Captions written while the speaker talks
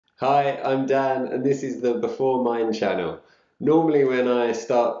Hi, I'm Dan, and this is the Before Mind channel. Normally, when I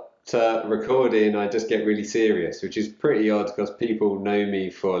start recording, I just get really serious, which is pretty odd because people know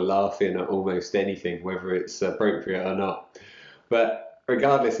me for laughing at almost anything, whether it's appropriate or not. But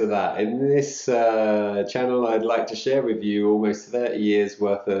regardless of that, in this channel, I'd like to share with you almost 30 years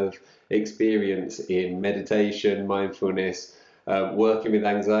worth of experience in meditation, mindfulness, working with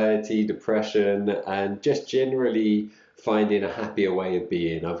anxiety, depression, and just generally finding a happier way of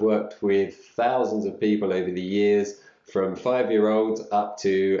being. I've worked with thousands of people over the years, from 5-year-olds up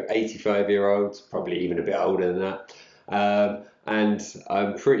to 85-year-olds, probably even a bit older than that. And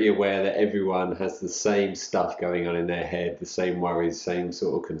I'm pretty aware that everyone has the same stuff going on in their head, the same worries, same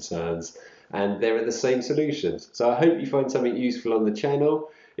sort of concerns, and there are the same solutions. So I hope you find something useful on the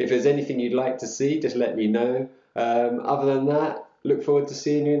channel. If there's anything you'd like to see, just let me know. Other than that, look forward to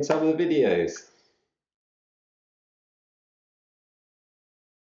seeing you in some of the videos.